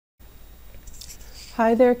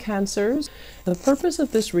Hi there, Cancers. The purpose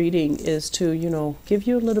of this reading is to, give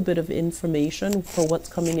you a little bit of information for what's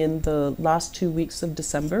coming in the last 2 weeks of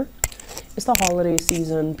December. It's the holiday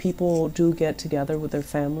season. People do get together with their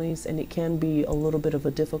families, and it can be a little bit of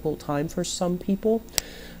a difficult time for some people.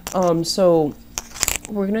 So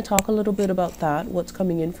we're going to talk a little bit about that, what's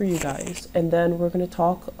coming in for you guys. And then we're going to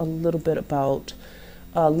talk a little bit about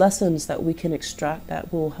lessons that we can extract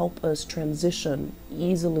that will help us transition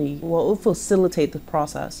easily. Well, it will facilitate the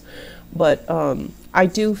process. But I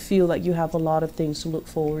do feel like you have a lot of things to look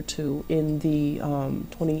forward to in the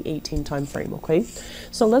 2018 time frame, okay?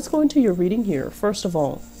 So let's go into your reading here. First of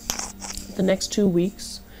all, the next 2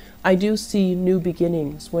 weeks, I do see new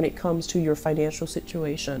beginnings when it comes to your financial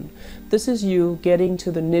situation. This is you getting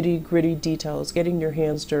to the nitty-gritty details, getting your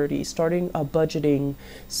hands dirty, starting a budgeting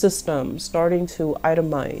system, starting to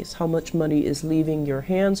itemize how much money is leaving your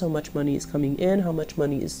hands, how much money is coming in, how much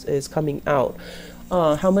money is coming out,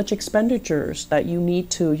 how much expenditures that you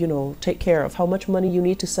need to, take care of, how much money you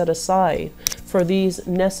need to set aside for these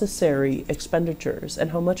necessary expenditures,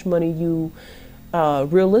 and how much money you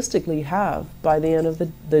realistically have by the end of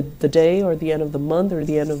the day, or the end of the month, or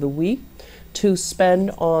the end of the week, to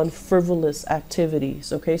spend on frivolous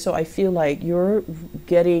activities. Okay, so I feel like you're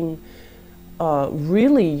getting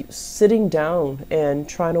really sitting down and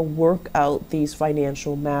trying to work out these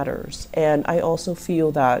financial matters. And I also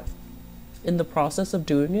feel that in the process of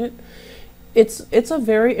doing it, it's a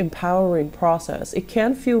very empowering process. It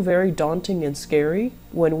can feel very daunting and scary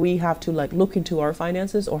when we have to look into our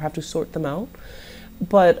finances or have to sort them out.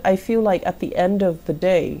 But I feel like at the end of the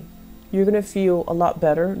day, you're going to feel a lot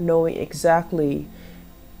better knowing exactly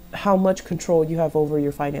how much control you have over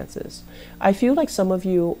your finances. I feel like some of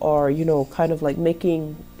you are, kind of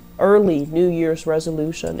making early New Year's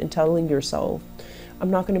resolution and telling yourself, I'm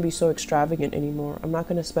not going to be so extravagant anymore. I'm not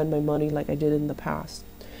going to spend my money like I did in the past.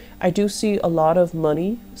 I do see a lot of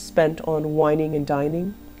money spent on wining and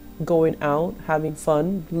dining, going out, having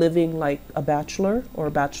fun, living like a bachelor or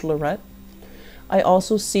a bachelorette. I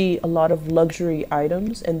also see a lot of luxury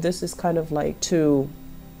items, and this is kind of to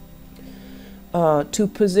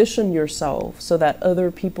position yourself so that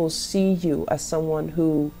other people see you as someone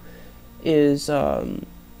who is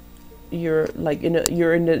you're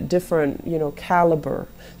in a different caliber.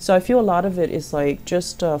 So I feel a lot of it is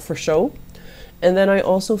just for show. And then I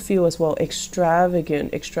also feel as well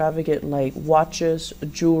extravagant like watches,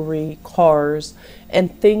 jewelry, cars,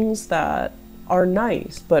 and things that are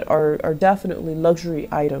nice, but are definitely luxury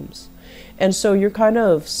items. And so you're kind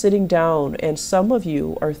of sitting down, and some of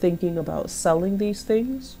you are thinking about selling these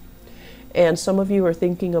things. And some of you are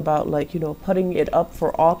thinking about putting it up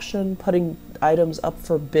for auction, putting items up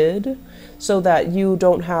for bid, so that you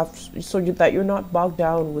don't have, that you're not bogged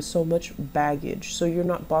down with so much baggage, so you're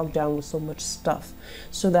not bogged down with so much stuff,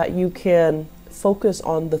 so that you can focus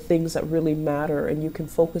on the things that really matter, and you can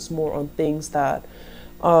focus more on things that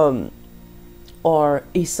are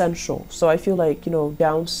essential. So I feel like,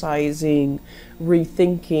 downsizing,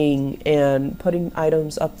 rethinking, and putting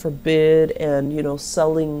items up for bid, and,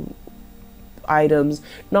 selling items,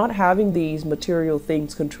 not having these material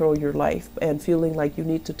things control your life, and feeling like you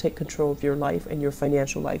need to take control of your life and your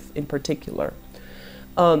financial life in particular.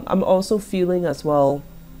 I'm also feeling as well,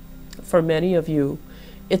 for many of you,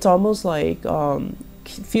 it's almost like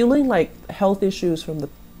feeling like health issues from the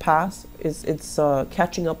past it's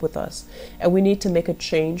catching up with us, and we need to make a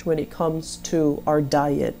change when it comes to our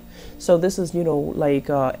diet. So this is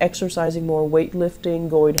exercising more, weightlifting,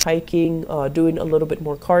 going hiking, doing a little bit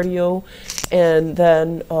more cardio, and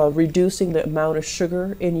then reducing the amount of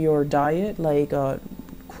sugar in your diet,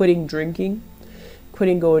 quitting drinking,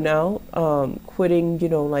 quitting going out, quitting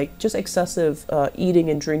just excessive eating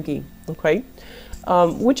and drinking. Okay.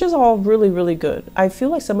 Which is all really, really good. I feel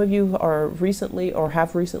like some of you are recently or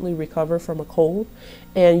have recently recovered from a cold,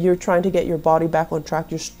 and you're trying to get your body back on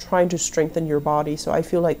track. You're trying to strengthen your body. So I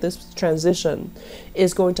feel like this transition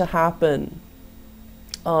is going to happen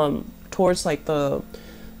towards I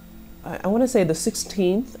want to say the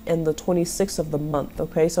 16th and the 26th of the month.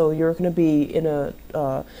 Okay, so you're going to be in a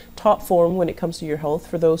top form when it comes to your health,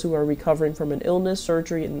 for those who are recovering from an illness,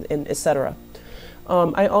 surgery, and etc.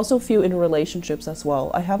 I also feel in relationships as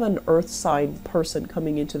well. I have an earth sign person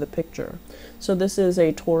coming into the picture. So this is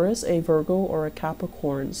a Taurus, a Virgo, or a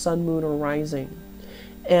Capricorn, sun, moon, or rising.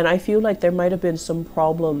 And I feel like there might have been some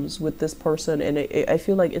problems with this person, and I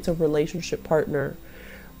feel like it's a relationship partner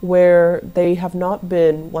where they have not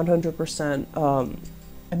been 100%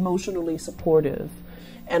 emotionally supportive.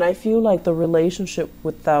 And I feel like the relationship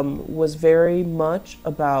with them was very much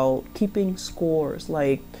about keeping scores,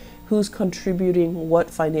 who's contributing what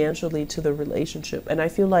financially to the relationship. And I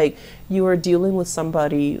feel like you are dealing with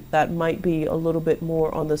somebody that might be a little bit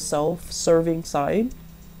more on the self-serving side,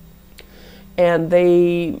 and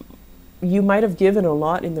you might have given a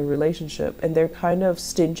lot in the relationship, and they're kind of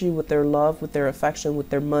stingy with their love, with their affection, with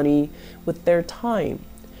their money, with their time.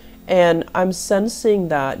 And I'm sensing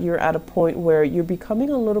that you're at a point where you're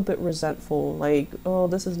becoming a little bit resentful, like, oh,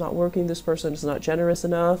 this is not working, this person is not generous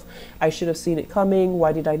enough, I should have seen it coming,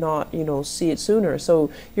 why did I not, see it sooner?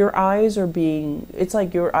 So your eyes are being, it's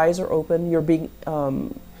like your eyes are open, you're being,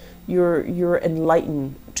 you're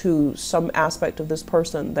enlightened to some aspect of this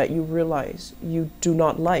person that you realize you do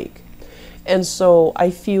not like. And so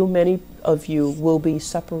I feel many of you will be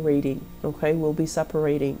separating, okay, will be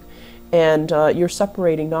separating. And you're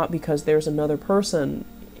separating not because there's another person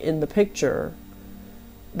in the picture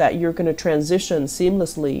that you're going to transition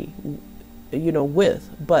seamlessly, with.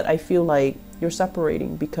 But I feel like you're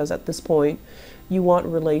separating because at this point, you want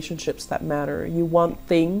relationships that matter. You want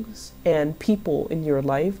things and people in your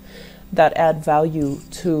life that add value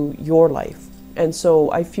to your life. And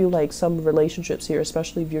so I feel like some relationships here,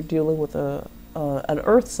 especially if you're dealing with an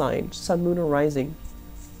earth sign, sun, moon, or rising,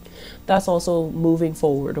 that's also moving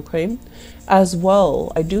forward, okay? As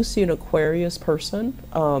well, I do see an Aquarius person,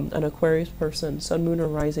 sun, moon, or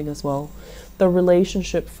rising as well. The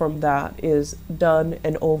relationship from that is done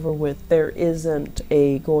and over with. There isn't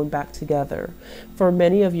a going back together. For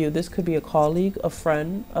many of you, this could be a colleague, a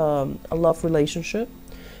friend, a love relationship.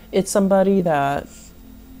 It's somebody that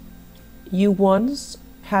you once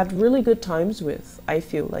had really good times with. I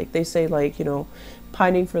feel like they say, like,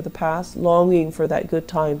 pining for the past, longing for that good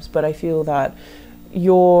times, but I feel that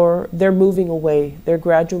they're moving away. They're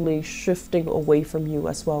gradually shifting away from you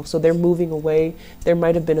as well. So they're moving away. There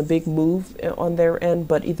might have been a big move on their end,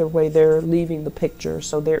 but either way, they're leaving the picture.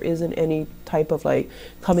 So there isn't any type of like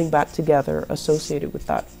coming back together associated with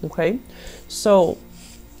that, okay? So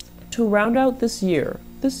to round out this year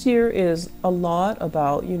is a lot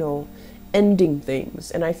about, ending things.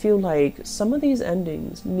 And I feel like some of these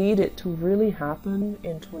endings needed to really happen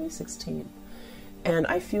in 2016. And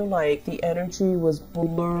I feel like the energy was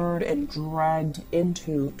blurred and dragged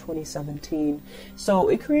into 2017. So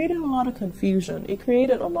it created a lot of confusion. It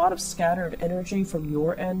created a lot of scattered energy from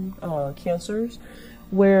your end, Cancers,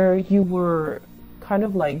 where you were kind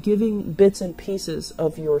of like giving bits and pieces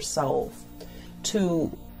of yourself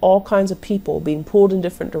to all kinds of people, being pulled in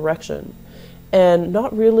different directions, and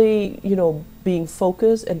not really, being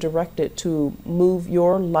focused and directed to move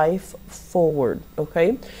your life forward,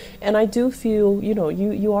 okay? And I do feel,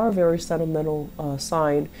 you are a very sentimental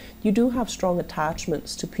sign. You do have strong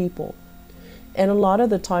attachments to people. And a lot of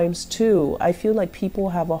the times, too, I feel like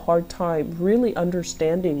people have a hard time really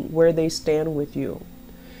understanding where they stand with you.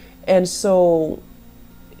 And so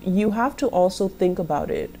you have to also think about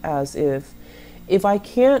it as if I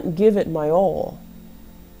can't give it my all,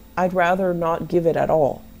 I'd rather not give it at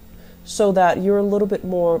all, so that you're a little bit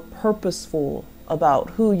more purposeful about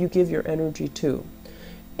who you give your energy to,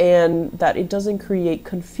 and that it doesn't create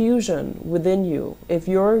confusion within you. If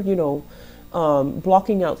you're,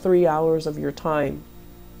 blocking out 3 hours of your time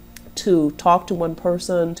to talk to one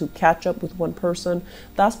person, to catch up with one person,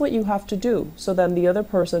 that's what you have to do, so then the other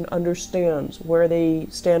person understands where they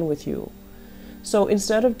stand with you. So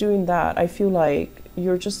instead of doing that, I feel like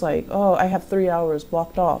you're just like, oh, I have 3 hours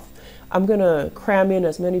blocked off. I'm going to cram in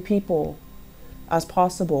as many people as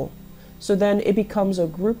possible. So then it becomes a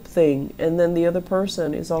group thing, and then the other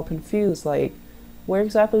person is all confused, like, where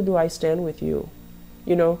exactly do I stand with you?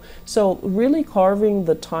 So really carving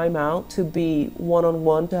the time out to be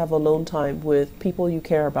one-on-one, to have alone time with people you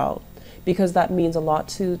care about, because that means a lot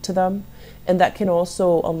to them, and that can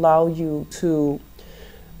also allow you to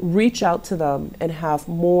reach out to them and have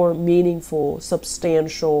more meaningful,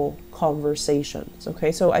 substantial conversations,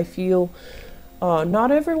 okay? So I feel not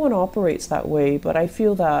everyone operates that way, but I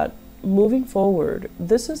feel that moving forward,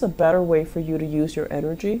 this is a better way for you to use your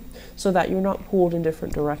energy so that you're not pulled in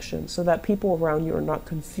different directions, so that people around you are not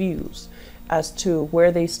confused as to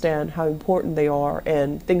where they stand, how important they are,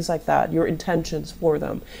 and things like that, your intentions for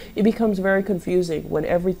them. It becomes very confusing when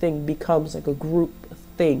everything becomes like a group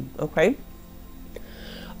thing, okay?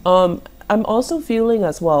 I'm also feeling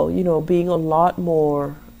as well, being a lot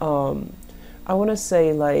more, I want to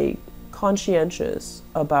say, like, conscientious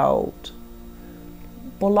about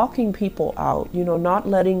blocking people out, not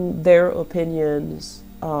letting their opinions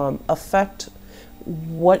affect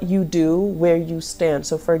what you do, where you stand.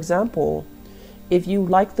 So for example, if you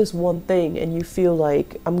like this one thing and you feel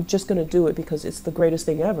like, I'm just going to do it because it's the greatest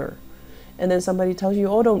thing ever, and then somebody tells you,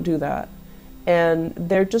 oh, don't do that, and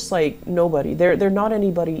they're just like nobody. They're not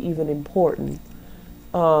anybody even important.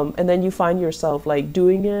 And then you find yourself like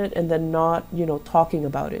doing it and then not, you know, talking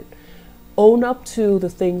about it. Own up to the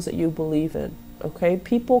things that you believe in. Okay,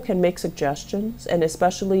 people can make suggestions, and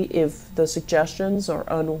especially if the suggestions are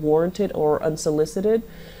unwarranted or unsolicited,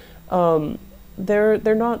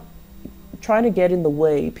 they're not trying to get in the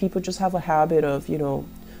way. People just have a habit of, you know,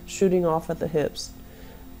 shooting off at the hips,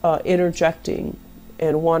 interjecting,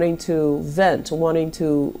 and wanting to vent, wanting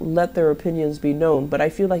to let their opinions be known. But I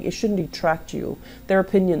feel like it shouldn't detract you. Their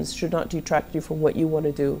opinions should not detract you from what you want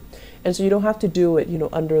to do. And so you don't have to do it, you know,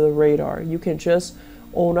 under the radar. You can just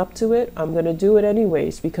own up to it. I'm going to do it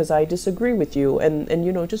anyways because I disagree with you, and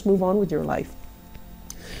you know, just move on with your life.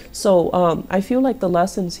 So I feel like the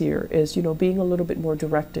lessons here is, you know, being a little bit more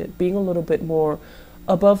directed, being a little bit more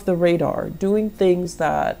above the radar, doing things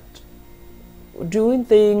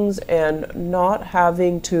and not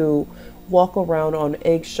having to walk around on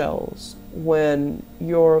eggshells when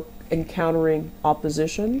you're encountering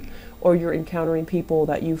opposition, or you're encountering people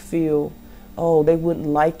that you feel, oh, they wouldn't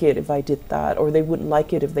like it if I did that, or they wouldn't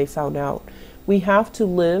like it if they found out. We have to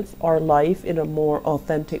live our life in a more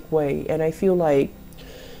authentic way. And I feel like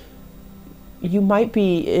you might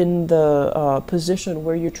be in the position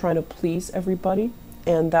where you're trying to please everybody,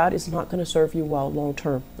 and that is not going to serve you well long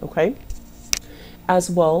term. Okay. As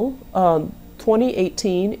well,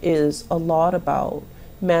 2018 is a lot about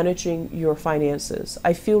managing your finances.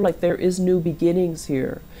 I feel like there is new beginnings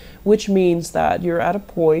here, which means that you're at a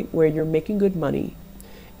point where you're making good money,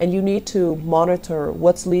 and you need to monitor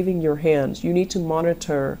what's leaving your hands. You need to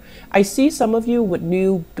monitor. I see some of you with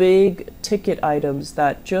new big ticket items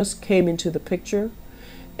that just came into the picture.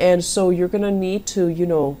 And so you're going to need to, you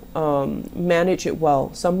know, manage it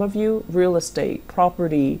well. Some of you, real estate,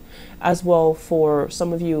 property, as well for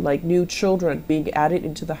some of you, like new children being added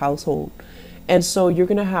into the household. And so you're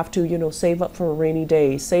going to have to, you know, save up for a rainy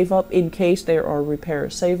day, save up in case there are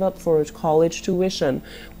repairs, save up for college tuition,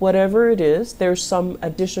 whatever it is. There's some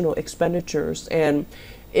additional expenditures, and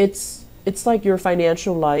it's like your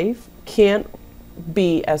financial life can't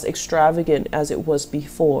be as extravagant as it was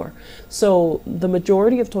before. So the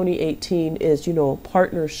majority of 2018 is, you know,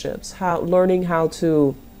 partnerships, learning how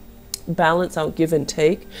to balance out give and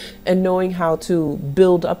take, and knowing how to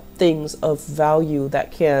build up things of value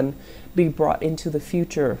that can be brought into the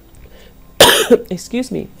future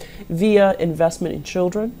excuse me, via investment in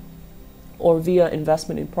children, or via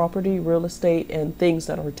investment in property, real estate, and things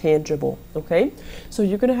that are tangible. Okay, so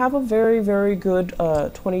you're going to have a very, very good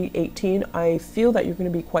 2018. I feel that you're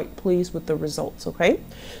going to be quite pleased with the results. Okay,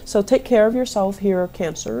 so take care of yourself here,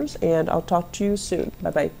 Cancers, and I'll talk to you soon.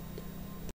 Bye bye.